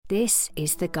This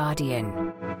is The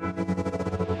Guardian.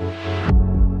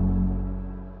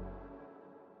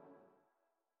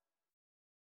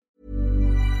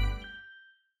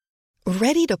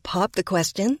 Ready to pop the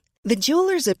question? The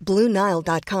jewelers at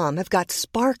BlueNile.com have got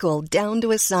sparkle down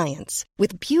to a science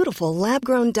with beautiful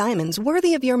lab-grown diamonds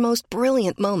worthy of your most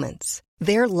brilliant moments.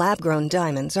 Their lab-grown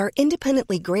diamonds are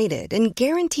independently graded and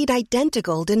guaranteed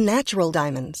identical to natural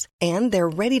diamonds, and they're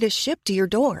ready to ship to your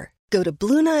door. Go to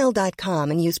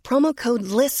BlueNile.com and use promo code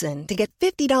LISTEN to get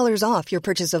 $50 off your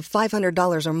purchase of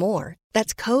 $500 or more.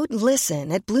 That's code LISTEN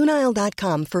at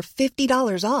BlueNile.com for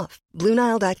 $50 off.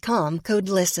 BlueNile.com, code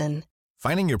LISTEN.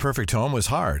 Finding your perfect home was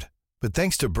hard, but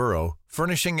thanks to Burrow,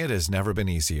 furnishing it has never been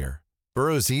easier.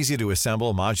 Burrow's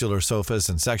easy-to-assemble modular sofas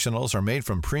and sectionals are made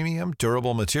from premium,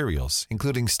 durable materials,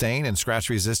 including stain and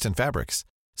scratch-resistant fabrics.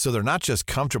 So they're not just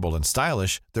comfortable and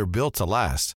stylish, they're built to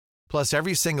last. Plus,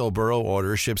 every single Burrow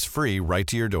order ships free right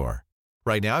to your door.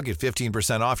 Right now, get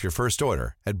 15% off your first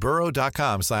order at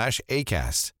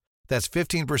burrow.com/ACAST. That's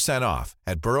 15% off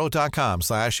at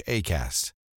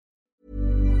burrow.com/ACAST.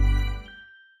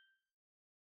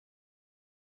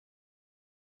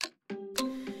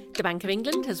 The Bank of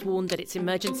England has warned that its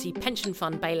emergency pension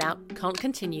fund bailout can't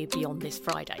continue beyond this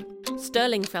Friday.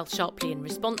 Sterling fell sharply in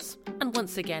response, and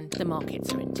once again the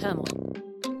markets are in turmoil.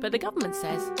 But the government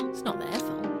says it's not their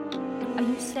fault. Are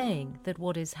you saying that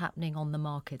what is happening on the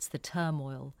markets, the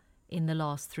turmoil in the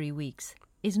last 3 weeks,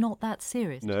 is not that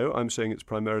serious? No, I'm saying it's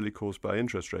primarily caused by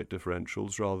interest rate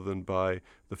differentials rather than by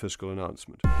the fiscal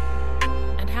announcement.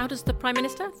 And how does the Prime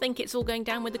Minister think it's all going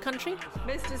down with the country?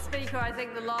 Mr. Speaker, I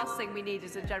think the last thing we need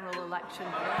is a general election.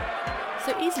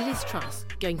 So is Liz Truss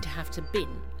going to have to bin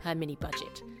her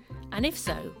mini-budget? And if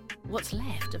so, what's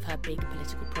left of her big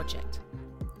political project?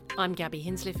 I'm Gabby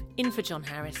Hinsliff, in for John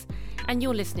Harris, and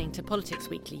you're listening to Politics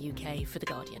Weekly UK for The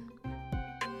Guardian.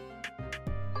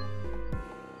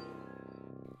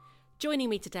 Joining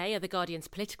me today are The Guardian's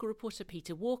political reporter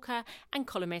Peter Walker and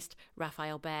columnist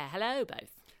Raphael Behr. Hello,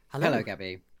 both. Hello,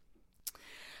 Gabby.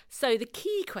 So the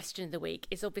key question of the week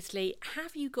is obviously,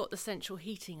 have you got the central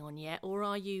heating on yet, or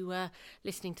are you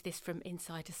listening to this from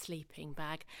inside a sleeping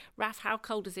bag? Raph, how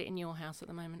cold is it in your house at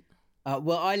the moment?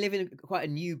 Well, I live in quite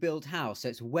a new build house, so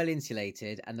it's well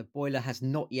insulated, and the boiler has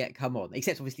not yet come on,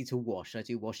 except obviously to wash. I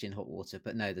do wash in hot water,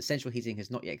 but no, the central heating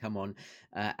has not yet come on,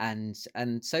 and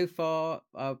so far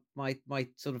my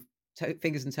sort of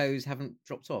fingers and toes haven't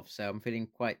dropped off, so I'm feeling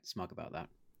quite smug about that.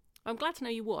 I'm glad to know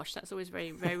you wash. That's always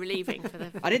very, very relieving for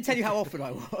the. I didn't tell you how often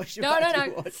I wash. No.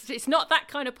 It's not that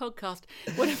kind of podcast.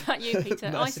 What about you,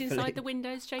 Peter? Ice inside the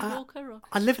windows, Jane Walker? Or?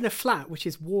 I live in a flat which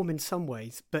is warm in some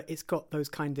ways, but it's got those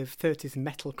kind of 30s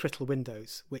metal crittle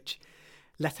windows which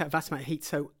let out a vast amount of heat.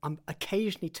 So I'm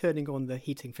occasionally turning on the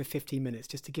heating for 15 minutes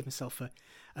just to give myself a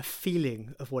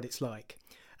feeling of what it's like.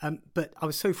 But I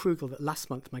was so frugal that last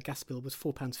month my gas bill was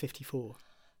 £4.54.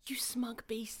 You smug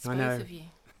beasts, I know. Both of you.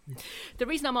 The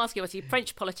reason I'm asking, obviously,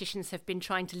 French politicians have been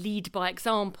trying to lead by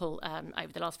example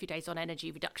over the last few days on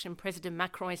energy reduction. President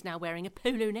Macron is now wearing a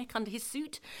polo neck under his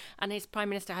suit, and his Prime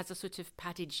Minister has a sort of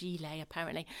padded gilet,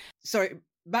 apparently. Sorry,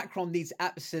 Macron needs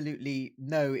absolutely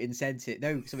no incentive,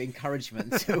 no sort of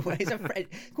encouragement. Of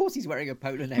course he's wearing a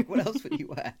polo neck. What else would he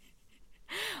wear?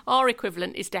 Our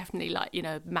equivalent is definitely like,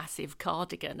 massive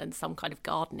cardigan and some kind of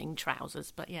gardening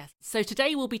trousers, but yes. So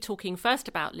today we'll be talking first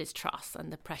about Liz Truss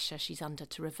and the pressure she's under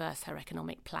to reverse her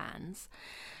economic plans.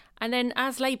 And then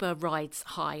as Labour rides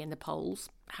high in the polls,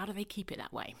 how do they keep it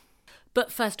that way?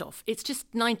 But first off, it's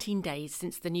just 19 days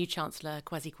since the new Chancellor,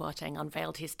 Kwasi Kwarteng,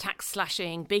 unveiled his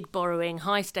tax-slashing, big borrowing,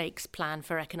 high-stakes plan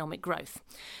for economic growth.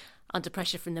 Under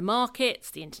pressure from the markets,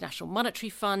 the International Monetary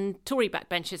Fund, Tory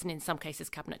backbenchers and in some cases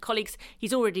cabinet colleagues,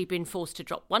 he's already been forced to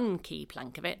drop one key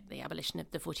plank of it, the abolition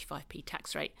of the 45p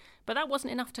tax rate. But that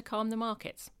wasn't enough to calm the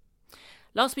markets.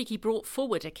 Last week he brought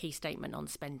forward a key statement on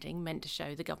spending, meant to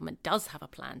show the government does have a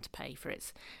plan to pay for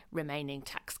its remaining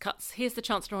tax cuts. Here's the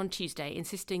Chancellor on Tuesday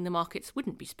insisting the markets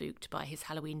wouldn't be spooked by his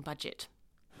Halloween budget.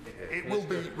 It will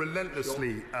be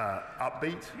relentlessly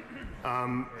upbeat.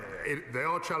 There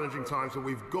are challenging times, but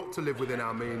we've got to live within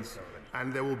our means,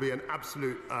 and there will be an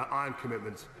absolute iron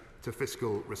commitment to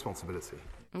fiscal responsibility.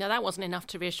 Now, that wasn't enough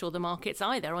to reassure the markets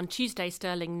either. On Tuesday,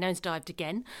 sterling nosedived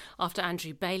again after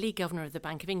Andrew Bailey, Governor of the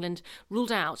Bank of England,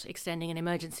 ruled out extending an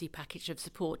emergency package of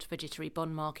support for jittery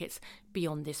bond markets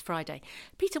beyond this Friday.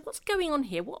 Peter, what's going on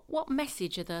here? What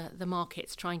message are the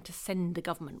markets trying to send the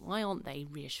government? Why aren't they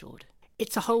reassured?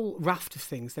 It's a whole raft of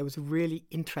things. There was a really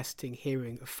interesting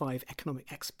hearing of 5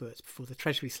 economic experts before the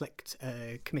Treasury Select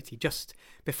Committee just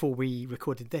before we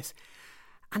recorded this.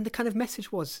 And the kind of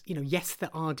message was, yes,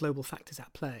 there are global factors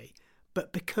at play,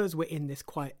 But because we're in this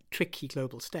quite tricky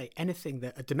global state, anything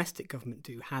that a domestic government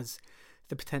do has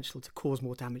the potential to cause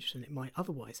more damage than it might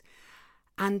otherwise.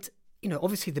 And,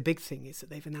 obviously the big thing is that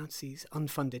they've announced these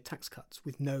unfunded tax cuts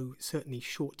with no certainly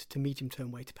short to medium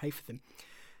term way to pay for them.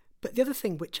 But the other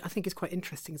thing, which I think is quite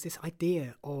interesting, is this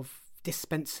idea of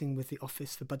dispensing with the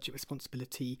Office for Budget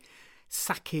Responsibility,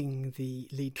 sacking the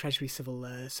lead Treasury civil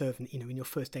servant, in your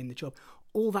first day in the job.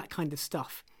 All that kind of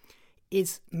stuff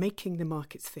is making the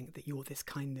markets think that you're this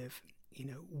kind of,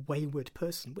 wayward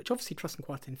person, which obviously Truss and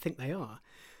Kwarteng think they are,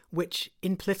 which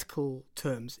in political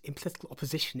terms, in political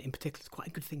opposition in particular, is quite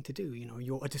a good thing to do.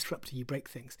 You're a disruptor, you break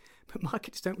things. But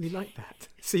markets don't really like that,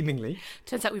 seemingly.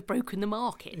 Turns out we've broken the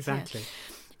market. Exactly.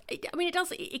 Yeah.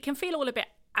 It can feel all a bit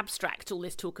abstract, all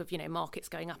this talk of, markets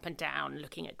going up and down,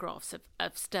 looking at graphs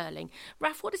of sterling.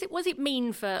 Raf, what does it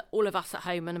mean for all of us at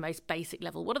home on a most basic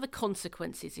level? What are the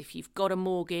consequences if you've got a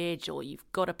mortgage or you've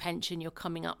got a pension, you're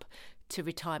coming up to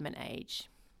retirement age?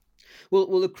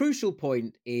 Well, the crucial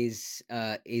point is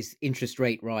interest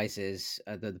rate rises,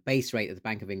 the base rate of the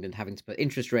Bank of England having to put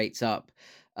interest rates up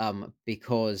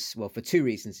because, well, for two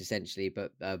reasons essentially,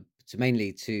 but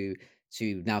mainly to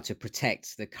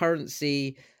protect the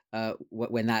currency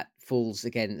when that falls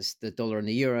against the dollar and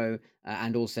the euro,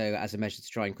 and also as a measure to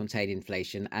try and contain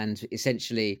inflation. And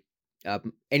essentially,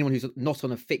 anyone who's not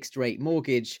on a fixed rate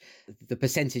mortgage, the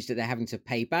percentage that they're having to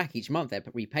pay back each month, their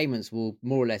repayments will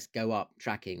more or less go up,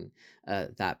 tracking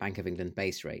that Bank of England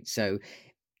base rate. So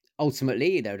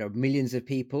ultimately, there are millions of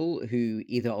people who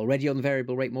either are already on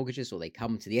variable rate mortgages or they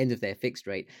come to the end of their fixed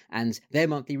rate, and their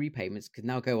monthly repayments could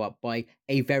now go up by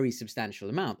a very substantial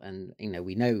amount. And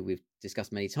we've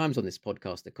discussed many times on this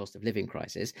podcast the cost of living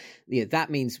crisis. That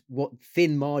means what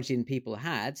thin margin people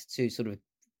had to sort of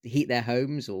heat their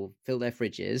homes or fill their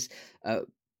fridges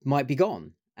might be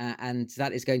gone. And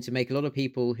that is going to make a lot of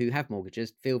people who have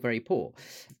mortgages feel very poor.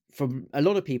 For a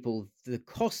lot of people, the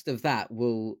cost of that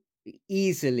will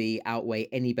easily outweigh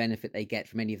any benefit they get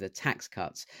from any of the tax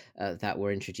cuts that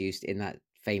were introduced in that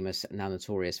famous, now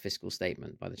notorious fiscal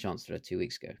statement by the Chancellor 2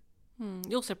 weeks ago.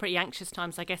 Also pretty anxious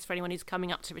times, I guess, for anyone who's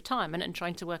coming up to retirement and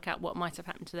trying to work out what might have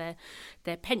happened to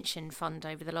their pension fund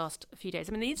over the last few days.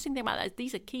 The interesting thing about that is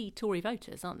these are key Tory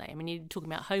voters, aren't they? You're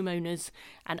talking about homeowners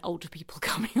and older people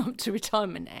coming up to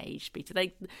retirement age, Peter.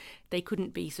 They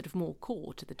couldn't be sort of more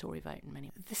core to the Tory vote in many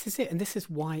ways. This is it, and this is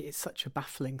why it's such a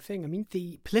baffling thing.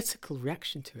 The political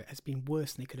reaction to it has been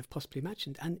worse than they could have possibly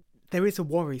imagined. And there is a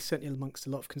worry, certainly amongst a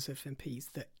lot of Conservative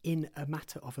MPs, that in a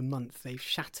matter of a month, they've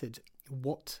shattered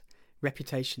what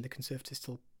reputation the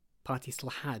Conservative Party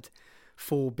still had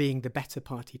for being the better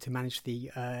party to manage the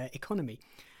economy.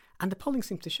 And the polling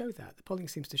seems to show that. The polling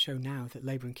seems to show now that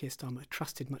Labour and Keir Starmer are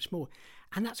trusted much more.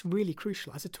 And that's really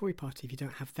crucial. As a Tory party, if you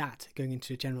don't have that going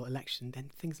into a general election, then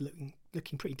things are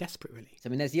looking pretty desperate, really.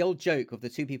 There's the old joke of the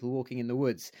two people walking in the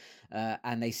woods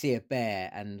and they see a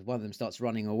bear and one of them starts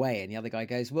running away and the other guy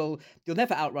goes, well, you'll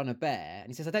never outrun a bear. And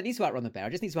he says, I don't need to outrun the bear, I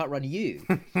just need to outrun you.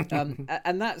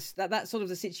 And that's sort of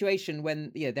the situation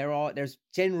when there's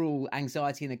general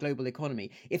anxiety in the global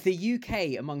economy. If the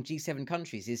UK among G7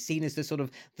 countries is seen as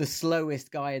the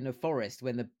slowest guy in the forest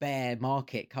when the bear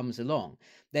market comes along,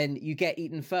 then you get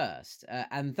eaten first.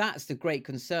 And that's the great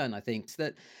concern, I think,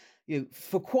 that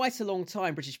for quite a long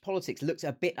time, British politics looked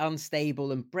a bit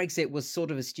unstable, and Brexit was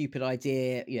sort of a stupid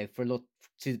idea, for a lot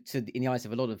in the eyes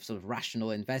of a lot of sort of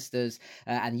rational investors.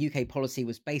 And UK policy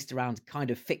was based around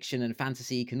kind of fiction and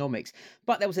fantasy economics,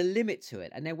 but there was a limit to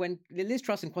it. And then when Liz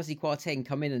Truss and Kwasi Kwarteng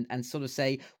come in and sort of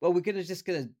say, well, we're going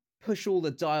to push all the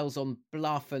dials on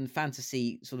bluff and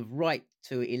fantasy sort of right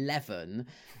to 11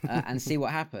 and see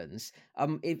what happens.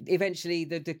 Eventually,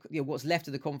 what's left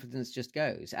of the confidence just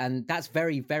goes. And that's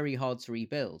very, very hard to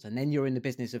rebuild. And then you're in the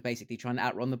business of basically trying to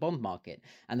outrun the bond market.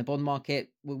 And the bond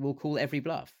market will call every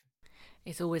bluff.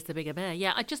 It's always the bigger bear.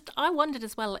 Yeah, I wondered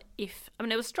as well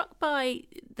I was struck by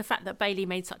the fact that Bailey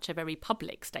made such a very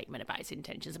public statement about his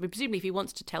intentions. Presumably if he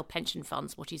wants to tell pension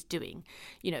funds what he's doing,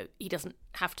 he doesn't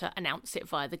have to announce it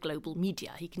via the global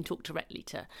media. He can talk directly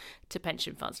to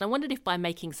pension funds. And I wondered if by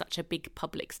making such a big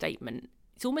public statement,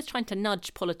 it's almost trying to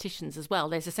nudge politicians as well.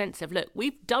 There's a sense of, look,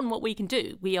 we've done what we can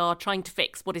do. We are trying to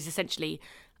fix what is essentially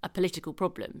a political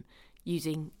problem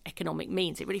using economic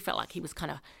means. It really felt like he was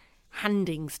kind of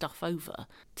handing stuff over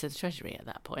to the Treasury at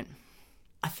that point.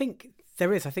 I think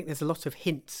there's a lot of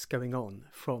hints going on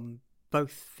from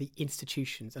both the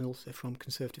institutions and also from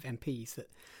Conservative MPs that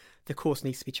the course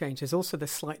needs to be changed. There's also the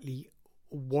slightly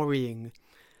worrying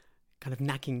kind of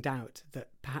nagging doubt that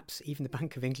perhaps even the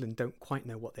Bank of England don't quite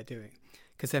know what they're doing,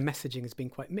 because their messaging has been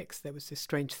quite mixed. There was this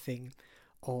strange thing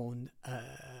on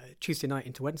Tuesday night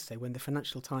into Wednesday, when the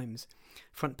Financial Times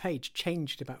front page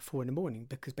changed about 4 a.m,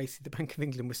 because basically the Bank of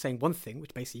England was saying one thing,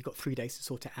 which basically you've got 3 days to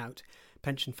sort it out,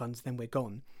 pension funds, then we're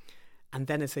gone. And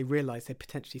then as they realised they'd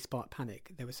potentially spark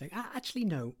panic, they were saying, actually,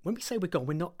 no, when we say we're gone,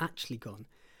 we're not actually gone.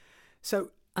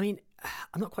 So, I mean,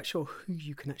 I'm not quite sure who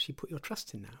you can actually put your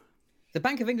trust in now. The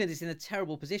Bank of England is in a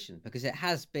terrible position because it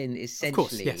has been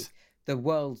essentially the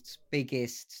world's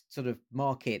biggest sort of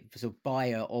market sort of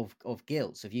buyer of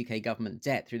gilts, of UK government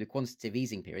debt through the quantitative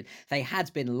easing period. They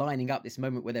had been lining up this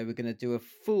moment where they were going to do a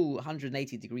full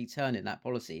 180-degree turn in that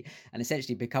policy and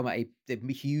essentially become a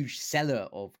huge seller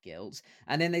of gilts.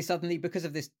 And then they suddenly, because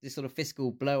of this sort of fiscal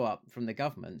blow up from the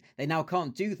government, they now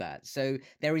can't do that. So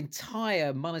their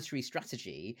entire monetary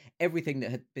strategy, everything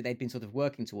that they'd been sort of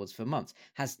working towards for months,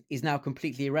 is now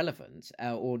completely irrelevant,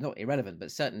 or not irrelevant,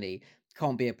 but certainly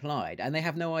can't be applied, and they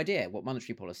have no idea what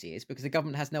monetary policy is because the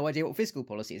government has no idea what fiscal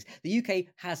policy is. The UK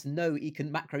has no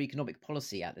macroeconomic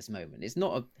policy at this moment. It's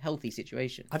not a healthy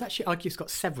situation. I'd actually argue it's got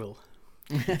several.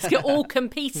 It's all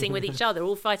competing with each other,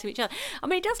 all fighting with each other. I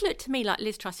mean, it does look to me like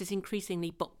Liz Truss is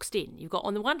increasingly boxed in. You've got,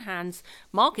 on the one hand,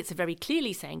 markets are very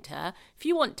clearly saying to her, if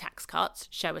you want tax cuts,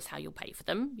 show us how you'll pay for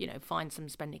them, find some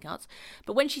spending cuts.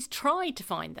 But when she's tried to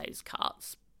find those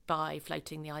cuts, by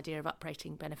floating the idea of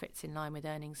uprating benefits in line with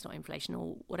earnings, not inflation,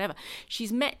 or whatever,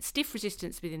 she's met stiff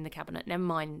resistance within the cabinet, never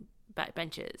mind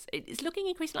backbenchers. It's looking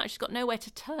increasingly like she's got nowhere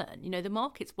to turn. The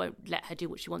markets won't let her do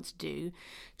what she wants to do.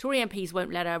 Tory MPs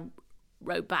won't let her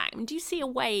row back. I mean, do you see a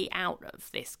way out of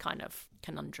this kind of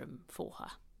conundrum for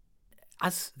her?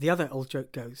 As the other old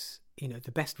joke goes,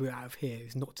 the best route out of here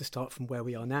is not to start from where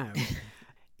we are now.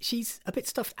 She's a bit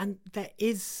stuffed, and there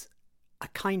is a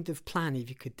kind of plan, if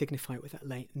you could dignify it with that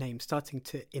name, starting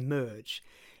to emerge,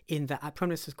 in that at Prime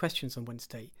Minister's questions on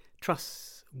Wednesday,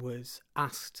 Truss was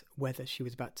asked whether she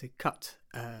was about to cut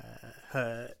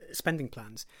her spending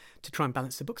plans to try and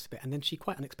balance the books a bit. And then she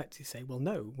quite unexpectedly say, well,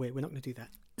 no, we're not going to do that.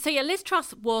 So, Liz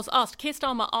Truss was asked, Keir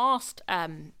Starmer asked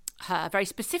her very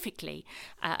specifically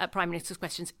at Prime Minister's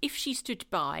questions if she stood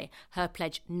by her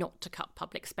pledge not to cut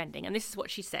public spending. And this is what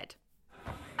she said.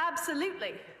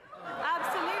 Absolutely.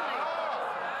 Absolutely.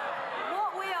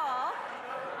 What we are...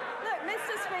 Look,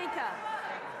 Mr. Speaker,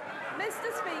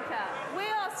 we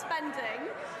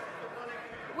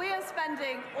are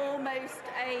spending almost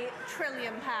 £1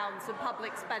 trillion of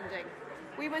public spending.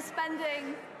 We were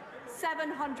spending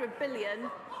 700 billion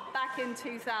back in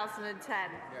 2010.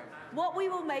 What we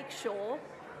will make sure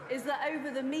is that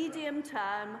over the medium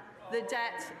term, the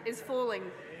debt is falling.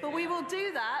 But we will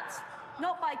do that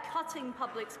not by cutting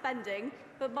public spending,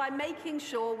 but by making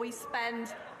sure we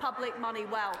spend public money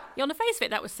well. On the face of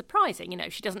it, that was surprising.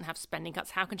 She doesn't have spending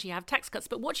cuts. How can she have tax cuts?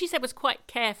 But what she said was quite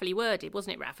carefully worded,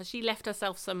 wasn't it, Rafa? She left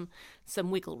herself some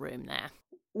wiggle room there.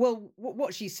 Well,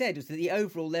 what she said was that the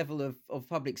overall level of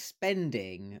public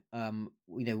spending,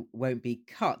 won't be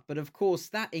cut. But of course,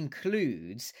 that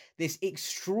includes this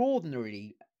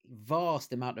extraordinarily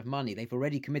vast amount of money they've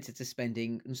already committed to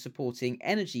spending and supporting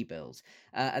energy bills.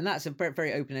 And that's a very,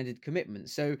 very open-ended commitment.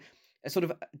 So sort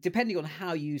of depending on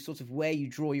how you where you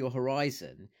draw your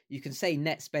horizon, you can say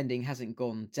net spending hasn't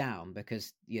gone down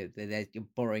because you're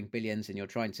borrowing billions and you're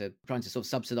trying to sort of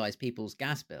subsidize people's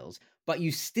gas bills, but you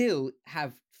still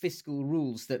have fiscal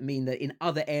rules that mean that in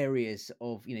other areas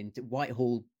of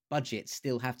Whitehall budgets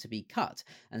still have to be cut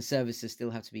and services still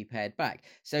have to be pared back.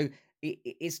 So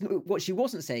it's what she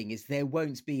wasn't saying is there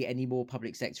won't be any more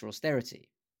public sector austerity.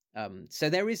 So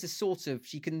there is a sort of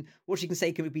what she can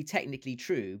say can be technically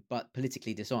true, but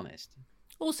politically dishonest.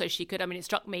 Also, she could, it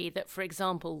struck me that, for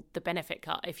example, the benefit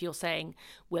cut, if you're saying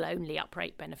we'll only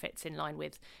uprate benefits in line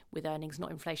with earnings, not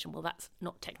inflation, well, that's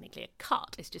not technically a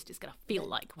cut. It's going to feel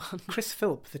like one. Chris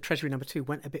Philp, the Treasury number 2,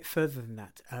 went a bit further than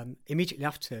that. Immediately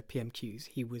after PMQs,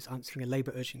 he was answering a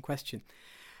Labour urgent question.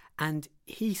 And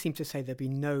he seemed to say there'd be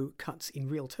no cuts in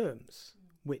real terms,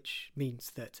 which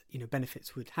means that,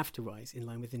 benefits would have to rise in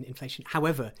line with inflation.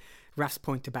 However, Raf's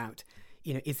point about,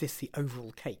 is this the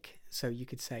overall cake? So you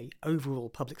could say overall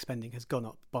public spending has gone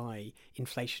up by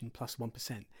inflation plus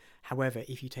 1%. However,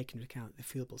 if you take into account the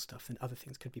fieldable stuff, then other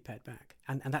things could be pared back.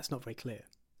 And that's not very clear.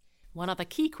 One other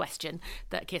key question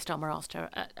that Keir Starmer asked her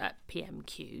at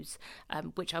PMQs,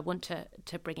 which I want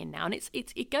to bring in now, and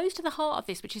it goes to the heart of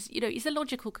this, which is is a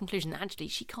logical conclusion that actually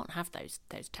she can't have those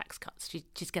tax cuts.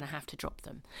 She's going to have to drop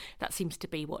them. That seems to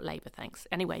be what Labour thinks.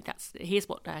 Anyway, here's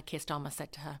what Keir Starmer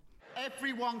said to her.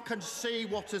 Everyone can see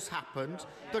what has happened.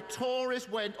 The Tories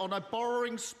went on a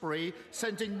borrowing spree,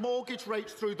 sending mortgage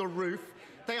rates through the roof.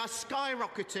 They are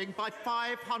skyrocketing by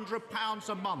 £500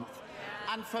 a month.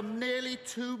 And for nearly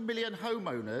 2 million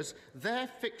homeowners, their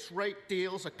fixed-rate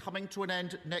deals are coming to an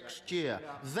end next year.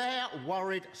 They're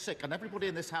worried sick, and everybody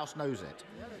in this House knows it.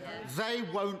 They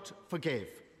won't forgive.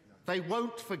 They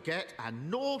won't forget, and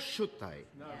nor should they.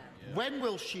 When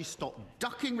will she stop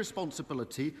ducking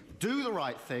responsibility, do the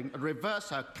right thing, and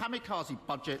reverse her kamikaze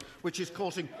budget, which is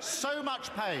causing so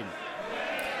much pain?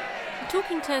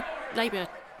 Talking to Labour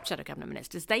shadow cabinet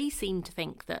ministers, they seem to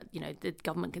think that, you know, the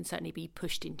government can certainly be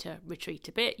pushed into retreat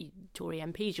a bit. Tory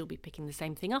MPs, you'll be picking the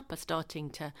same thing up, are starting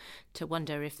to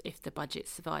wonder if the budget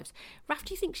survives. Raf,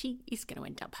 do you think she is going to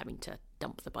end up having to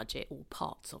dump the budget or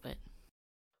parts of it?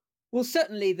 Well,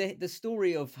 certainly the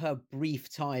story of her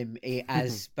brief time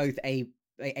as both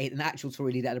an actual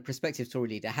Tory leader and a prospective Tory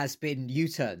leader has been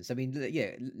U-turns. I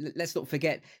mean, let's not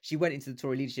forget she went into the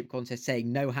Tory leadership contest saying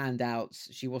no handouts.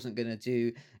 She wasn't going to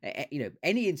do,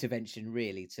 any intervention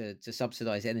really to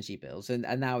subsidise energy bills, and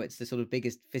now it's the sort of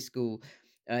biggest fiscal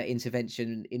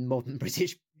intervention in modern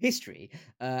British history.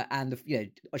 And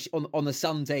on the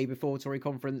Sunday before Tory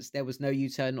conference, there was no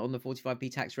U-turn on the 45p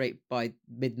tax rate. By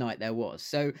midnight, there was.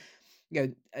 So,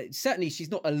 certainly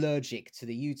she's not allergic to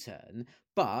the U-turn,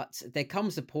 but there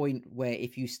comes a point where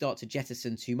if you start to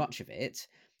jettison too much of it,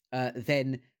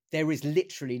 then there is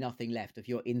literally nothing left of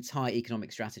your entire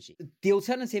economic strategy. The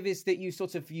alternative is that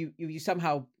you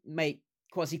somehow make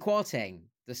Kwasi Kwarteng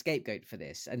the scapegoat for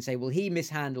this and say, well, he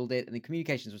mishandled it and the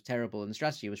communications was terrible and the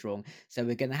strategy was wrong, so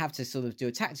we're going to have to sort of do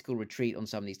a tactical retreat on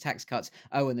some of these tax cuts.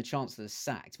 Oh, and the Chancellor's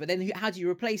sacked. But then how do you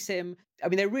replace him? I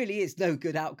mean, there really is no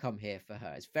good outcome here for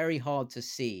her. It's very hard to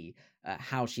see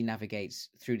how she navigates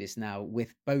through this now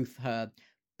with both her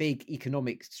big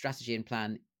economic strategy and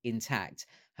plan intact,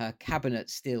 her cabinet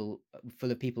still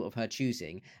full of people of her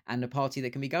choosing, and a party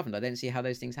that can be governed. I don't see how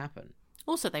those things happen.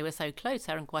 Also, they were so close,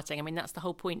 her and Kwarteng. I mean, that's the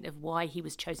whole point of why he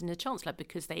was chosen as Chancellor,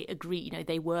 because they agree,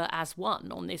 they were as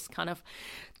one on this kind of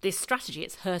this strategy.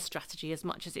 It's her strategy as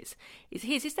much as it's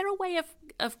his. Is there a way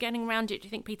of getting around it, do you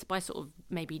think, Peter, by sort of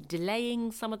maybe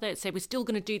delaying some of those? So we're still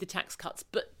going to do the tax cuts,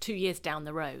 but 2 years down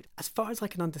the road? As far as I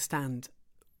can understand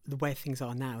the way things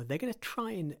are now, they're going to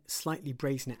try and slightly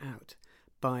brazen it out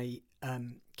by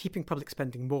keeping public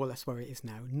spending more or less where it is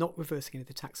now, not reversing any of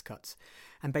the tax cuts,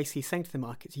 and basically saying to the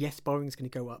markets, yes, borrowing is going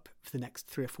to go up for the next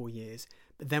 3 or 4 years,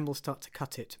 but then we'll start to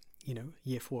cut it,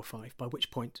 year 4 or 5, by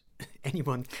which point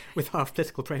anyone with half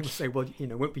political brain will say, well,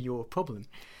 it won't be your problem.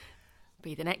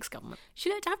 Be the next government. She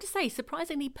looked, I have to say,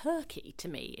 surprisingly perky to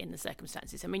me in the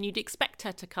circumstances. I mean, you'd expect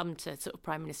her to come to sort of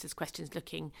Prime Minister's questions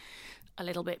looking a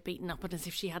little bit beaten up and as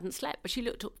if she hadn't slept, but she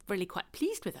looked really quite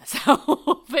pleased with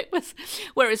herself.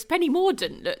 Whereas Penny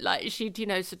Mordaunt looked like she'd,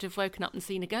 sort of woken up and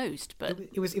seen a ghost. But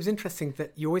it was interesting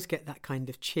that you always get that kind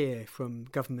of cheer from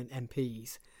government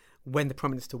MPs when the Prime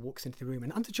Minister walks into the room.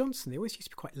 And under Johnson, they always used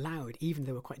to be quite loud, even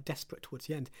though they were quite desperate towards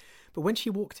the end. But when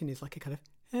she walked in, it's like a kind of,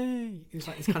 hey, it was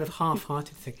like this kind of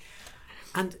half-hearted thing.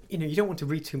 And, you don't want to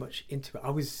read too much into it. I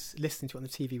was listening to it on the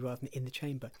TV rather than in the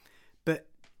chamber.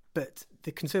 But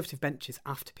the Conservative benches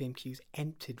after PMQs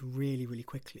emptied really, really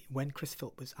quickly. When Chris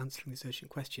Philp was answering this urgent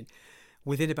question,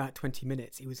 within about 20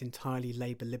 minutes, it was entirely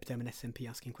Labour, Lib Dem and SNP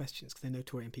asking questions because there are no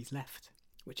Tory MPs left,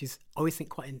 which is, I always think,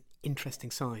 quite an interesting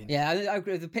sign. Yeah, I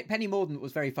agree. Penny Mordaunt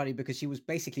was very funny because she was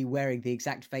basically wearing the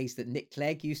exact face that Nick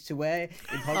Clegg used to wear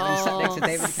in Parliament. Sat next to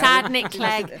David sad Cameron. Nick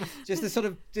Clegg. Just the sort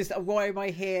of, why am I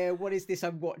here? What is this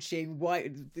I'm watching? Why?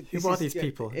 Who are these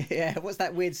people? Yeah, what's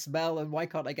that weird smell? And why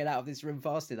can't I get out of this room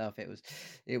fast enough?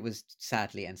 It was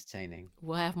sadly entertaining.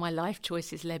 Why have my life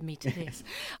choices led me to this?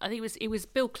 I think it was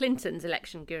Bill Clinton's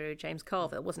election guru, James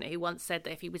Carville, wasn't it, who once said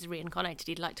that if he was reincarnated,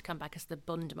 he'd like to come back as the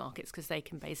bond markets because they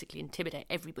can basically intimidate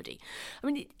everybody. I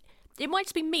mean, it might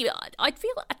just be me, but I'd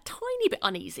feel a tiny bit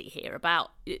uneasy here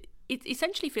about it. It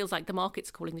essentially feels like the market's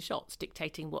calling the shots,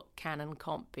 dictating what can and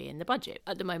can't be in the budget.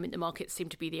 At the moment, the markets seem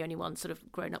to be the only ones sort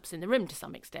of grown-ups in the room to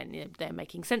some extent. They're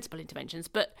making sensible interventions.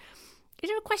 But is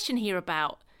there a question here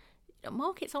about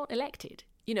markets aren't elected,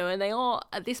 and they are,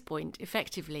 at this point,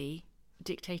 effectively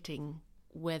dictating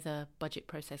where the budget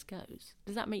process goes?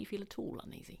 Does that make you feel at all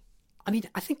uneasy? I mean,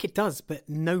 I think it does, but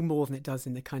no more than it does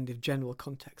in the kind of general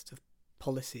context of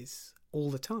policies all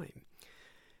the time.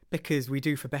 Because we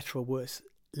do, for better or worse,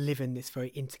 live in this very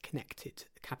interconnected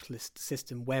capitalist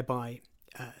system whereby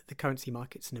the currency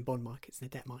markets and the bond markets and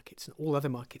the debt markets and all other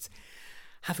markets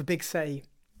have a big say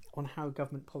on how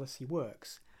government policy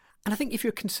works. And I think if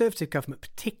you're a Conservative government,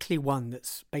 particularly one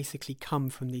that's basically come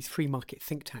from these free market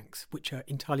think tanks, which are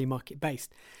entirely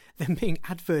market-based, then being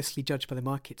adversely judged by the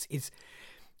markets is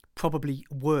probably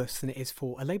worse than it is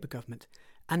for a Labour government.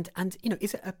 And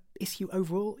is it an issue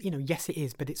overall? Yes, it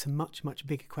is, but it's a much, much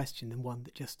bigger question than one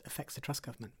that just affects the Truss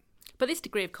government. But this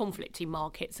degree of conflict between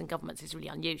markets and governments is really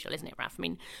unusual, isn't it, Raf? I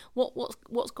mean,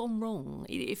 what's gone wrong?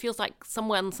 It feels like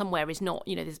someone somewhere is not,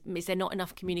 is there not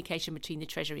enough communication between the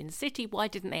Treasury and the City? Why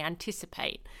didn't they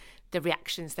anticipate the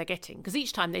reactions they're getting? Because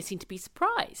each time they seem to be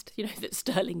surprised, that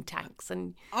sterling tanks.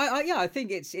 And I think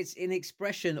it's an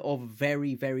expression of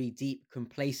very, very deep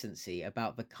complacency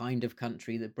about the kind of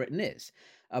country that Britain is.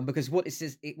 Because what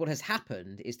has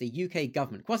happened is the UK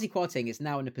government, Kwasi Kwarteng is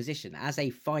now in a position as a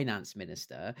finance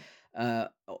minister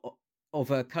of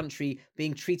a country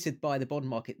being treated by the bond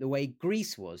market the way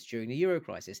Greece was during the Euro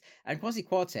crisis. And Kwasi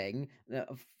Kwarteng,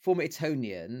 former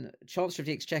Etonian, Chancellor of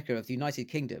the Exchequer of the United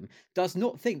Kingdom, does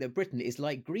not think that Britain is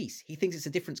like Greece. He thinks it's a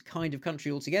different kind of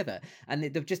country altogether. And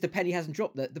the penny hasn't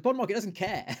dropped. The bond market doesn't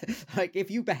care. Like,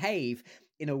 if you behave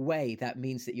in a way that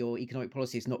means that your economic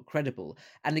policy is not credible.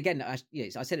 And again, I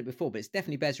said it before, but it's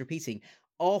definitely bears repeating.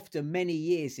 After many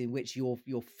years in which your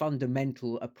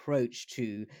fundamental approach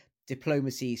to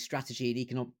diplomacy, strategy, and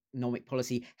economic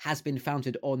policy has been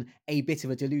founded on a bit of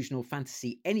a delusional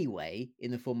fantasy anyway, in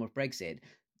the form of Brexit,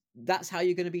 that's how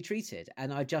you're going to be treated.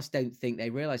 And I just don't think they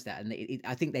realise that. And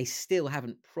I think they still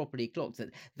haven't properly clocked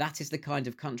that is the kind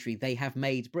of country they have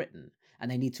made Britain. And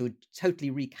they need to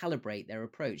totally recalibrate their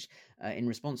approach in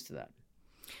response to that.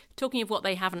 Talking of what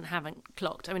they haven't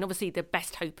clocked, I mean, obviously the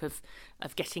best hope of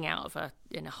getting out of a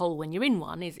hole when you're in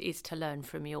one is to learn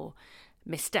from your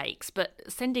mistakes, but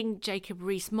sending Jacob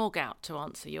Rees-Mogg out to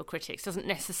answer your critics doesn't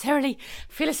necessarily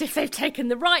feel as if they've taken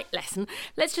the right lesson.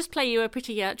 Let's just play you a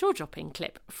pretty jaw-dropping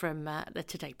clip from the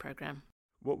Today programme.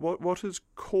 What has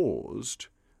caused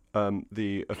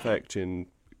the effect in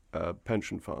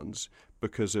pension funds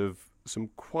because of some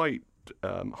quite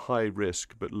high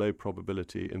risk but low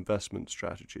probability investment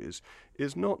strategies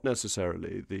is not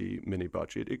necessarily the mini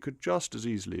budget. It could just as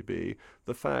easily be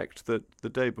the fact that the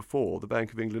day before the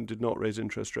Bank of England did not raise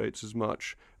interest rates as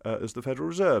much as the Federal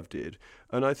Reserve did.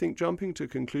 And I think jumping to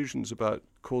conclusions about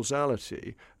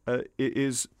causality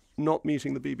is not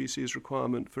meeting the BBC's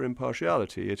requirement for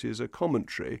impartiality. It is a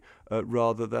commentary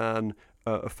rather than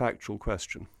a factual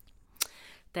question.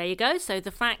 There you go. So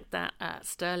the fact that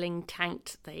sterling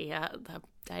tanked the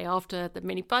day after the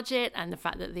mini budget, and the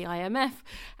fact that the IMF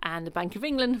and the Bank of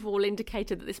England have all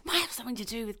indicated that this might have something to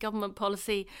do with government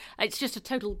policy, it's just a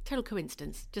total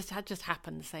coincidence. Just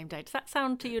happened the same day. Does that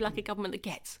sound to you like a government that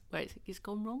gets where it's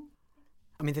gone wrong?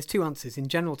 I mean, there's two answers. In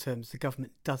general terms, the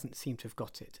government doesn't seem to have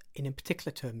got it. In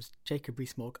particular terms, Jacob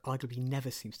Rees-Mogg arguably never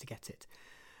seems to get it.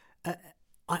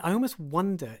 I almost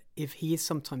wonder if he is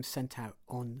sometimes sent out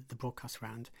on the broadcast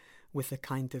round with a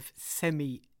kind of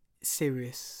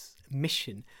semi-serious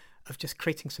mission of just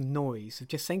creating some noise, of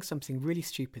just saying something really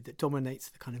stupid that dominates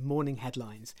the kind of morning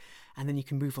headlines, and then you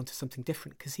can move on to something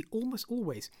different, because he almost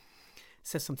always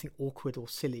says something awkward or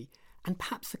silly, and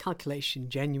perhaps the calculation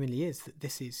genuinely is that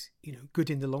this is, good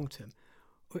in the long term.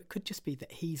 Or it could just be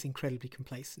that he's incredibly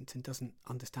complacent and doesn't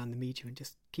understand the media and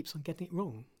just keeps on getting it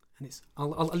wrong. And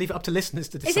I'll leave it up to listeners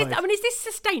to decide. Is this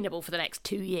sustainable for the next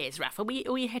 2 years, Raf? Are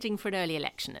we heading for an early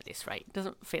election at this rate? It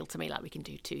doesn't feel to me like we can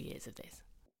do 2 years of this.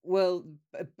 Well,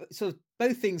 sort of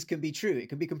both things can be true. It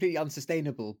can be completely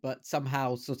unsustainable, but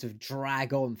somehow sort of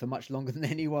drag on for much longer than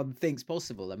anyone thinks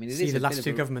possible. I mean, see the last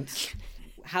two governments.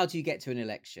 How do you get to an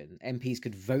election? MPs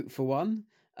could vote for one.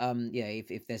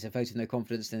 If there's a vote of no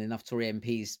confidence, then enough Tory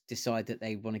MPs decide that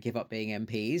they want to give up being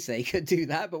MPs, they could do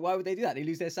that. But why would they do that? They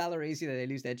lose their salaries, they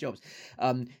lose their jobs.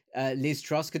 Liz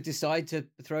Truss could decide to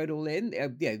throw it all in.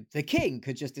 The King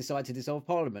could just decide to dissolve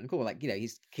Parliament. Cool,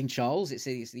 he's King Charles. It's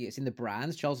in the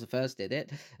brands. Charles I did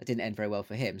it. It didn't end very well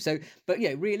for him. So, but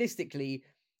realistically,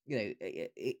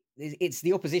 it's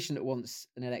the opposition that wants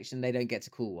an election. They don't get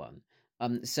to call one.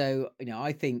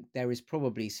 I think there is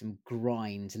probably some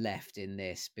grind left in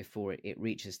this before it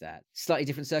reaches that. Slightly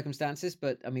different circumstances,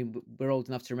 but I mean, we're old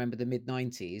enough to remember the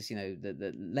mid-90s.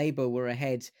 The Labour were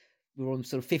ahead. We were on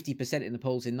sort of 50% in the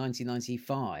polls in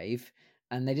 1995,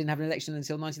 and they didn't have an election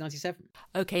until 1997.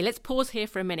 OK, let's pause here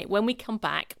for a minute. When we come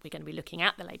back, we're going to be looking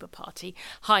at the Labour Party,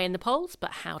 high in the polls, but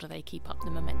how do they keep up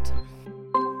the momentum?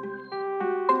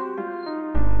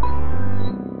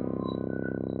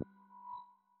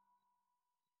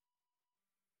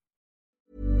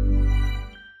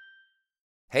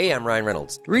 Hey, I'm Ryan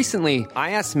Reynolds. Recently,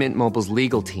 I asked Mint Mobile's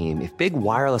legal team if big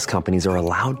wireless companies are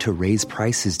allowed to raise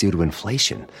prices due to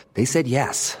inflation. They said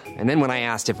yes. And then when I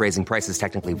asked if raising prices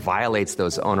technically violates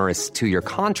those onerous 2-year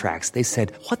contracts, they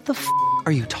said, "What the f***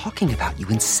 are you talking about, you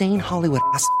insane Hollywood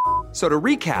ass?" So to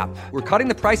recap, we're cutting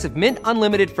the price of Mint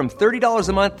Unlimited from $30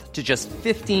 a month to just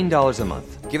 $15 a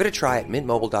month. Give it a try at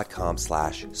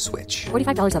mintmobile.com/switch.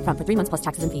 $45 up front for 3 months plus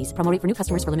taxes and fees. Promo rate for new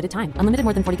customers for limited time. Unlimited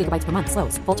more than 40 gigabytes per month.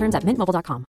 Slows full terms at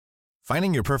mintmobile.com.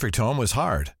 Finding your perfect home was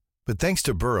hard, but thanks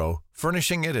to Burrow,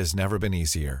 furnishing it has never been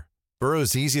easier.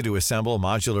 Burrow's easy-to-assemble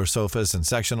modular sofas and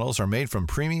sectionals are made from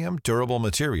premium, durable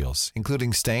materials,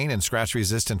 including stain and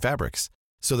scratch-resistant fabrics.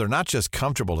 So they're not just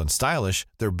comfortable and stylish,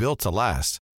 they're built to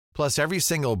last. Plus, every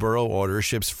single Burrow order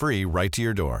ships free right to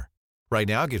your door. Right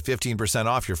now, get 15%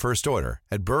 off your first order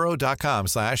at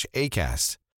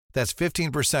burrow.com/ACAST. That's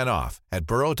 15% off at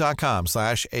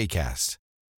burrow.com/ACAST.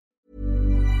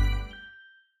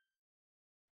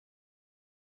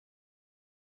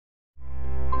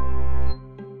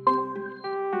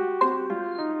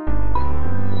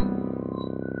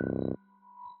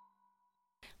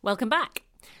 Welcome back.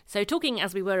 So talking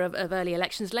as we were of early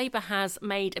elections, Labour has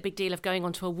made a big deal of going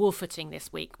onto a war footing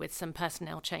this week with some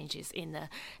personnel changes in the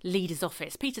leader's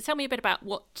office. Peter, tell me a bit about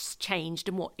what's changed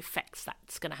and what effects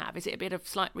that's going to have. Is it a bit of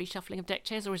slight reshuffling of deck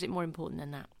chairs, or is it more important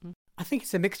than that? I think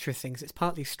it's a mixture of things. It's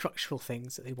partly structural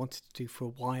things that they wanted to do for a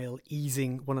while,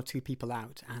 easing one or two people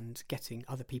out and getting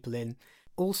other people in.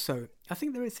 Also, I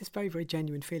think there is this very, very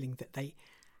genuine feeling that they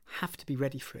have to be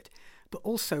ready for it. But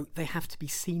also, they have to be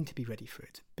seen to be ready for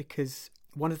it, because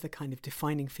one of the kind of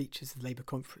defining features of the Labour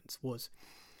conference was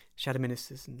shadow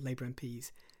ministers and Labour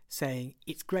MPs saying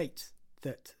it's great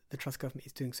that the Truss government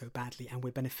is doing so badly and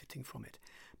we're benefiting from it,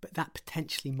 but that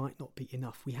potentially might not be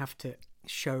enough. We have to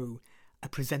show a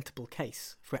presentable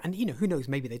case for it. And, who knows,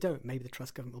 maybe they don't. Maybe the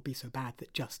Truss government will be so bad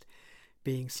that just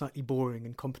being slightly boring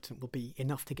and competent will be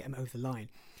enough to get them over the line.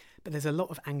 But there's a lot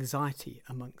of anxiety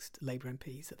amongst Labour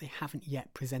MPs that they haven't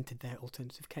yet presented their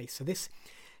alternative case. So this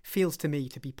feels to me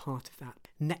to be part of that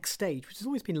next stage, which has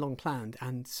always been long planned,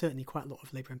 and certainly quite a lot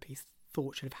of Labour MPs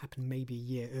thought should have happened maybe a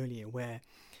year earlier, where,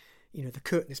 the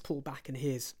curtain is pulled back and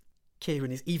here's Keir in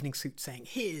his evening suit saying,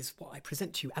 here's what I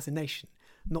present to you as a nation,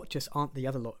 not just aren't the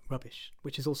other lot rubbish,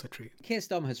 which is also true. Keir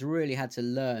Starmer has really had to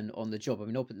learn on the job. I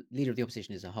mean, leader of the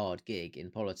opposition is a hard gig in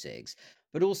politics,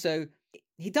 but also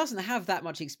he doesn't have that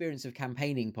much experience of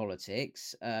campaigning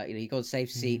politics. He got a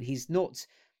safe seat. He's not,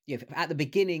 at the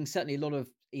beginning, certainly a lot of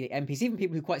MPs, even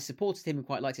people who quite supported him and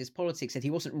quite liked his politics, said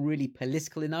he wasn't really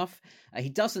political enough. He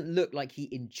doesn't look like he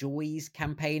enjoys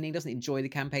campaigning, doesn't enjoy the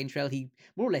campaign trail. He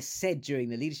more or less said during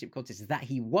the leadership contest that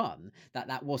he won,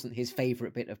 that wasn't his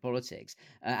favourite bit of politics.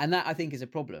 And that, I think, is a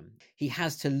problem. He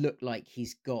has to look like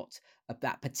he's got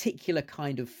that particular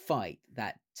kind of fight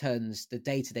that turns the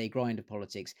day-to-day grind of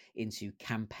politics into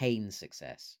campaign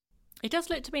success. It does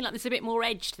look to me like there's a bit more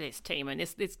edge to this team, and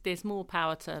there's more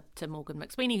power to Morgan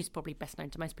McSweeney, who's probably best known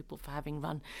to most people for having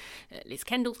run Liz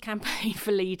Kendall's campaign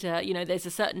for leader. There's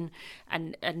a certain,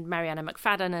 and Mariana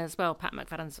McFadden as well, Pat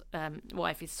McFadden's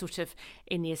wife, is sort of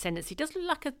in the ascendancy. It does look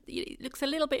like it looks a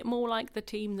little bit more like the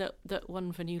team that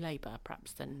won for New Labour,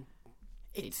 perhaps, than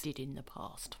it did in the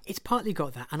past. It's partly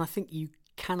got that, and I think you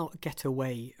cannot get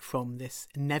away from this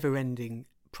never-ending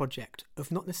project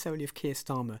of not necessarily of Keir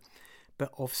Starmer,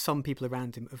 but of some people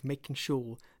around him, of making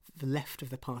sure that the left of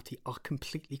the party are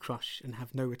completely crushed and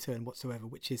have no return whatsoever,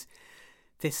 which is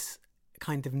this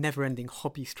kind of never-ending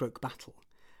hobby stroke battle.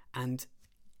 And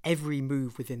every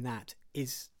move within that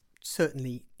is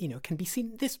certainly, can be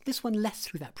seen, this one less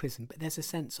through that prism, but there's a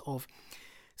sense of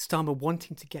Starmer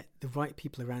wanting to get the right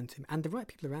people around him, and the right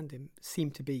people around him seem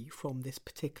to be from this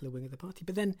particular wing of the party.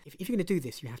 But then, if you're going to do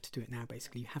this, you have to do it now,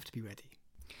 basically. You have to be ready.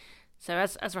 So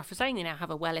as Ralph was saying, they now have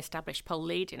a well-established poll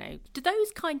lead. Do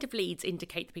those kind of leads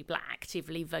indicate that people are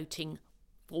actively voting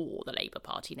for the Labour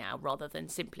Party now, rather than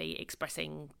simply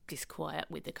expressing disquiet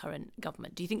with the current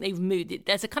government? Do you think they've moved?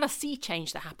 There's a kind of sea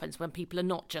change that happens when people are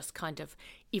not just kind of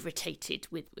irritated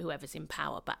with whoever's in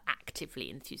power, but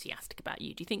actively enthusiastic about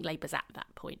you. Do you think Labour's at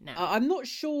that point now? I'm not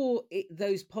sure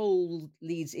those poll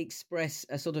leads express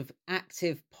a sort of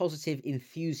active, positive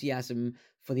enthusiasm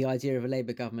for the idea of a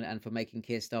Labour government and for making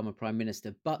Keir Starmer Prime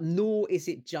Minister, but nor is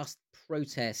it just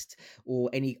protest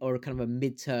or a kind of a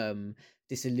midterm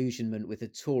disillusionment with the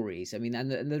Tories. I mean,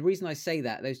 and the reason I say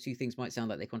that, those two things might sound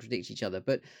like they contradict each other,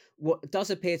 but what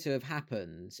does appear to have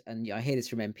happened, and I hear this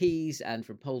from MPs and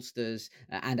from pollsters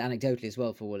and anecdotally as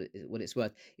well, for what it's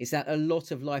worth, is that a lot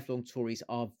of lifelong Tories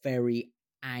are very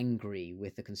angry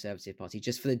with the Conservative Party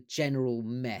just for the general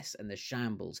mess and the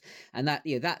shambles, and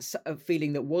that's a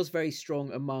feeling that was very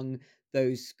strong among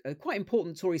those quite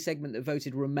important Tory segment that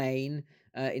voted Remain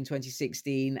in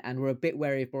 2016 and were a bit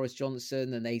wary of Boris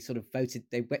Johnson, and they sort of voted,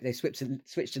 they switched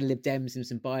to the Lib Dems in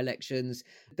some by-elections.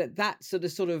 That sort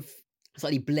of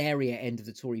slightly blarier end of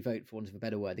the Tory vote, for want of a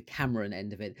better word, the Cameron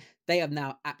end of it, they are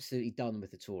now absolutely done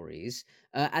with the Tories.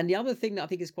 And the other thing that I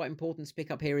think is quite important to pick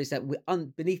up here is that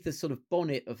beneath the sort of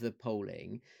bonnet of the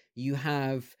polling, you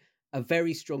have a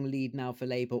very strong lead now for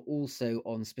Labour also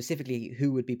on specifically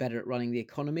who would be better at running the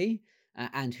economy.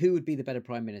 and who would be the better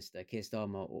Prime Minister, Keir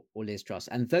Starmer or Liz Truss.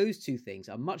 And those two things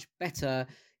are much better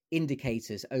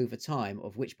indicators over time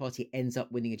of which party ends up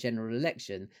winning a general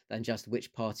election than just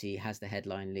which party has the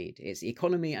headline lead. It's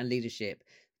economy and leadership.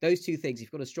 Those two things, if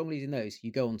you've got a strong lead in those,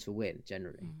 you go on to win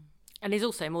generally. And there's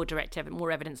also more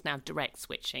evidence now, direct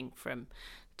switching from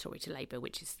Tory to Labour,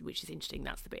 which is interesting.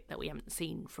 That's the bit that we haven't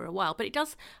seen for a while. But it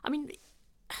does, I mean,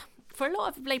 for a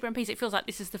lot of Labour MPs, it feels like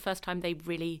this is the first time they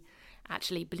really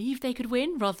actually believed they could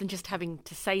win, rather than just having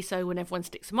to say so when everyone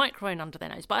sticks a microphone under their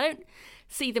nose. But I don't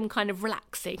see them kind of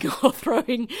relaxing or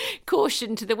throwing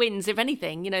caution to the winds. If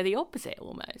anything, the opposite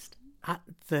almost. At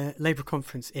the Labour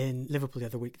conference in Liverpool the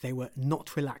other week, they were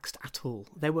not relaxed at all.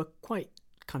 They were quite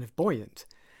kind of buoyant.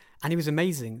 And it was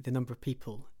amazing the number of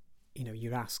people,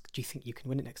 you ask, do you think you can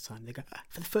win it next time? They go,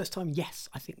 for the first time, yes,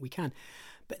 I think we can.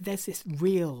 But there's this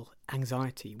real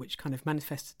anxiety which kind of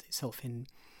manifested itself in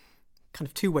kind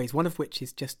of two ways, one of which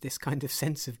is just this kind of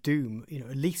sense of doom.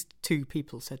 At least two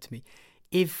people said to me,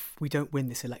 if we don't win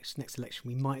this next election,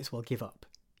 we might as well give up.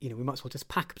 We might as well just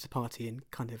pack up the party and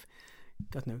kind of, I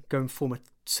don't know, go and form a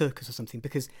circus or something,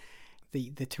 because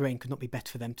the terrain could not be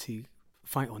better for them to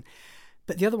fight on.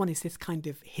 But the other one is this kind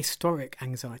of historic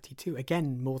anxiety too.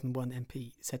 Again, more than one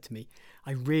MP said to me,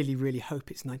 I really, really hope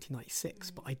it's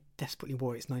 1996, but I desperately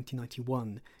worry it's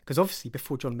 1991. Because obviously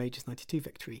before John Major's 92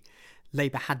 victory,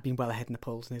 Labour had been well ahead in the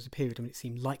polls, and there was a period when it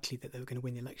seemed likely that they were going to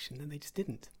win the election, and they just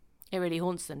didn't. It really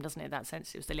haunts them, doesn't it, that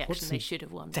sense? It was the election they should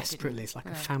have won. Desperately, it's like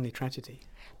a family tragedy.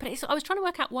 But I was trying to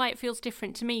work out why it feels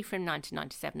different to me from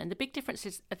 1997. And the big difference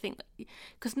is, I think,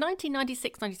 because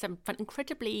 1996, 97 felt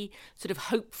incredibly sort of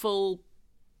hopeful,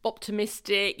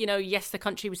 optimistic, yes, the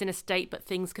country was in a state, but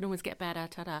things can always get better,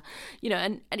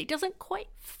 and it doesn't quite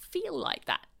feel like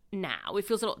that now. It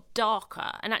feels a lot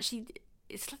darker. And actually,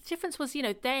 the difference was,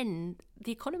 then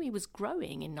the economy was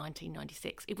growing in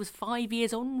 1996. It was 5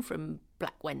 years on from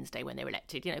Black Wednesday when they were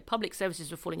elected. Public services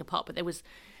were falling apart, but there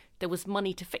was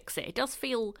money to fix it. It does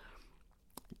feel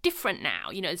different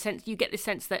now. You get this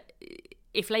sense that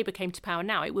if Labour came to power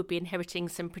now, it would be inheriting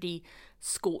some pretty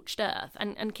scorched earth.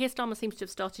 And Keir Starmer seems to have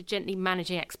started gently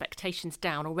managing expectations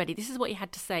down already. This is what he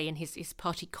had to say in his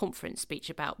party conference speech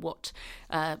about what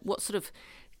sort of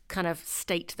kind of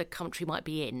state the country might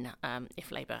be in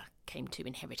if Labour came to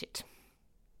inherit it.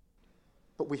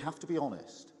 But we have to be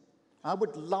honest. I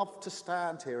would love to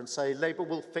stand here and say Labour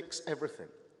will fix everything.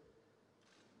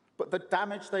 But the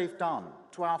damage they've done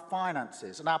to our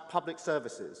finances and our public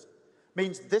services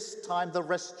means this time the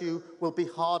rescue will be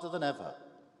harder than ever.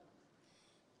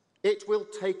 It will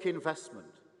take investment.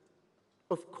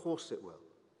 Of course it will.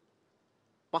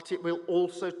 But it will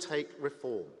also take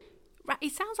reform.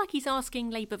 It sounds like he's asking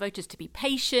Labour voters to be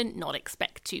patient, not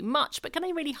expect too much. But can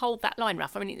they really hold that line,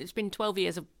 Raf? I mean, it's been 12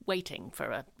 years of waiting for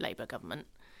a Labour government.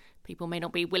 People may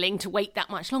not be willing to wait that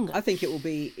much longer. I think it will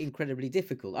be incredibly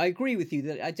difficult. I agree with you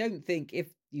that I don't think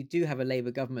if you do have a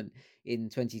Labour government in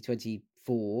 2024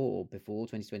 or before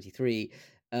 2023,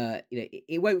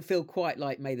 it won't feel quite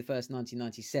like May the 1st,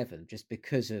 1997, just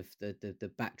because of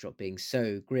the backdrop being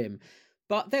so grim.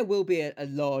 But there will be a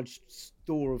large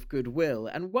store of goodwill.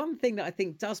 And one thing that I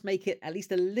think does make it at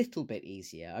least a little bit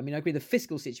easier, I mean, I agree the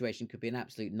fiscal situation could be an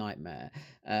absolute nightmare.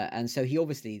 And so Keir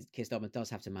Starmer does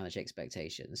have to manage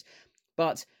expectations.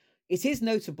 But it is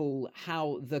notable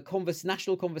how the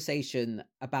national conversation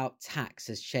about tax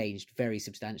has changed very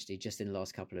substantially just in the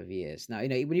last couple of years. Now,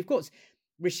 when you've got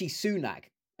Rishi Sunak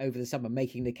over the summer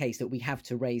making the case that we have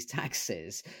to raise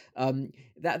taxes,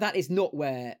 that is not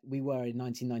where we were in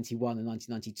 1991 and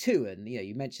 1992. And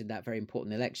you mentioned that very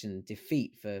important election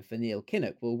defeat for Neil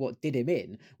Kinnock. Well, what did him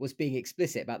in was being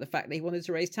explicit about the fact that he wanted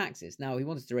to raise taxes. Now, he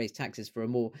wanted to raise taxes for a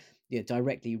more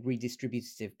directly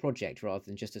redistributive project rather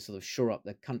than just to sort of shore up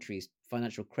the country's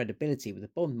financial credibility with the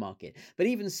bond market. But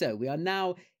even so, we are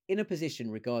now in a position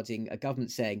regarding a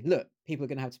government saying, look, people are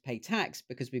going to have to pay tax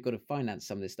because we've got to finance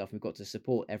some of this stuff. We've got to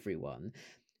support everyone.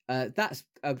 That's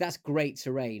great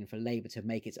terrain for Labour to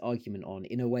make its argument on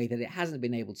in a way that it hasn't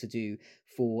been able to do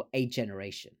for a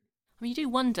generation. I mean, you do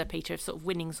wonder, Peter, if sort of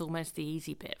winning's almost the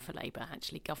easy bit for Labour.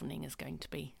 Actually, governing is going to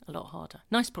be a lot harder.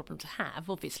 Nice problem to have,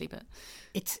 obviously, but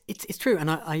it's true. And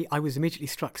I was immediately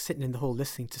struck sitting in the hall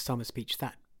listening to Starmer's speech.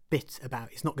 That bit about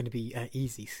it's not going to be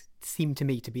easy seemed to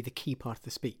me to be the key part of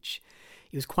the speech.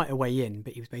 It was quite a way in,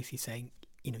 but he was basically saying,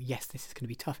 yes, this is going to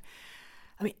be tough.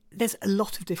 I mean, there's a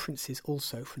lot of differences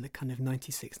also from the kind of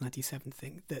 96, 97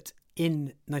 thing, that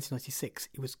in 1996,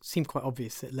 it seemed quite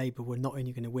obvious that Labour were not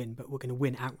only going to win, but were going to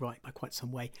win outright by quite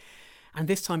some way. And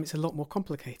this time it's a lot more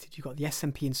complicated. You've got the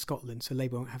SNP in Scotland, so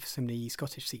Labour won't have so many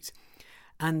Scottish seats.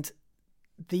 And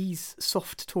these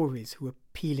soft Tories who are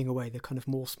peeling away the kind of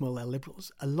more small L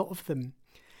Liberals, a lot of them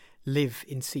live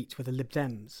in seats where the Lib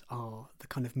Dems are the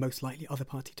kind of most likely other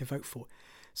party to vote for.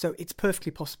 So it's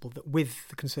perfectly possible that with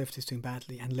the Conservatives doing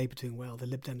badly and Labour doing well, the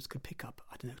Lib Dems could pick up,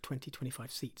 20,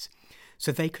 25 seats.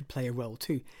 So they could play a role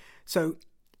too. So,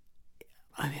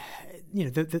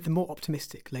 the more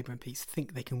optimistic Labour MPs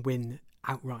think they can win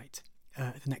outright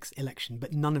at the next election,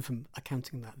 but none of them are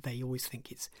counting on that. They always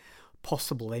think it's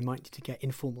possible they might need to get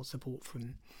informal support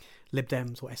from Lib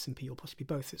Dems or SNP or possibly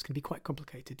both. So it's going to be quite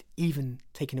complicated, even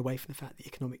taking away from the fact the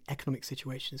economic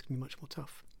situation is going to be much more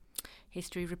tough.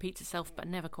 History repeats itself, but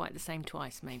never quite the same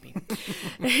twice, maybe.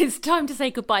 It's time to say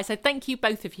goodbye. So thank you,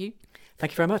 both of you.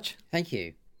 Thank you very much. Thank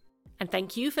you. And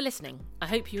thank you for listening. I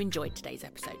hope you enjoyed today's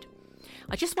episode.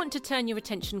 I just want to turn your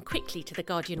attention quickly to The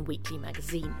Guardian Weekly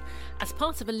magazine. As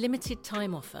part of a limited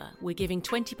time offer, we're giving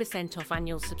 20% off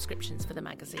annual subscriptions for the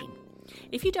magazine.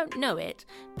 If you don't know it,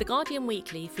 The Guardian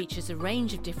Weekly features a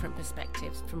range of different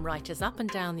perspectives from writers up and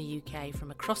down the UK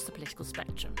from across the political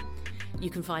spectrum. You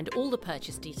can find all the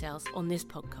purchase details on this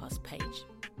podcast page.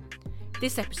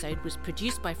 This episode was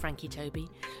produced by Frankie Toby,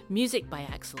 music by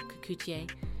Axel Kacoutié.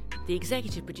 The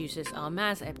executive producers are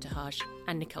Maz Ebtehaj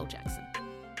and Nicole Jackson.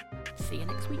 See you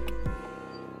next week.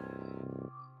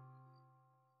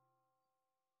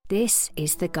 This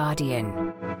is The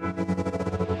Guardian.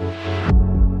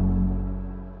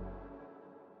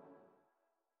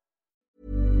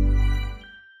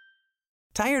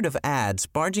 Tired of ads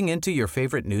barging into your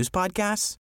favorite news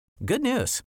podcasts? Good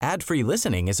news. Ad-free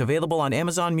listening is available on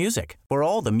Amazon Music for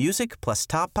all the music plus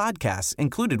top podcasts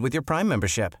included with your Prime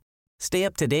membership. Stay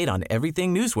up to date on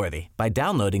everything newsworthy by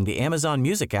downloading the Amazon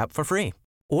Music app for free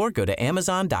or go to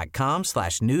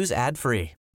amazon.com/news ad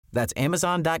free. That's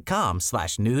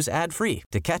amazon.com/news ad free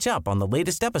to catch up on the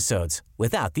latest episodes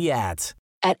without the ads.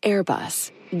 At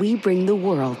Airbus, we bring the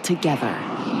world together.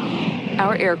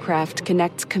 Our aircraft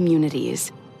connects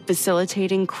communities,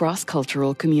 facilitating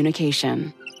cross-cultural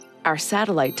communication. Our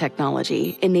satellite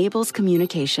technology enables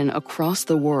communication across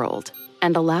the world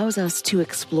and allows us to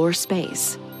explore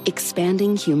space,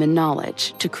 expanding human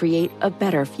knowledge to create a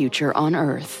better future on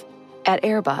Earth. At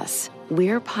Airbus,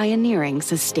 we're pioneering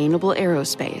sustainable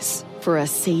aerospace for a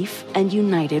safe and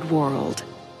united world.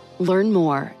 Learn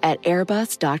more at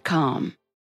airbus.com.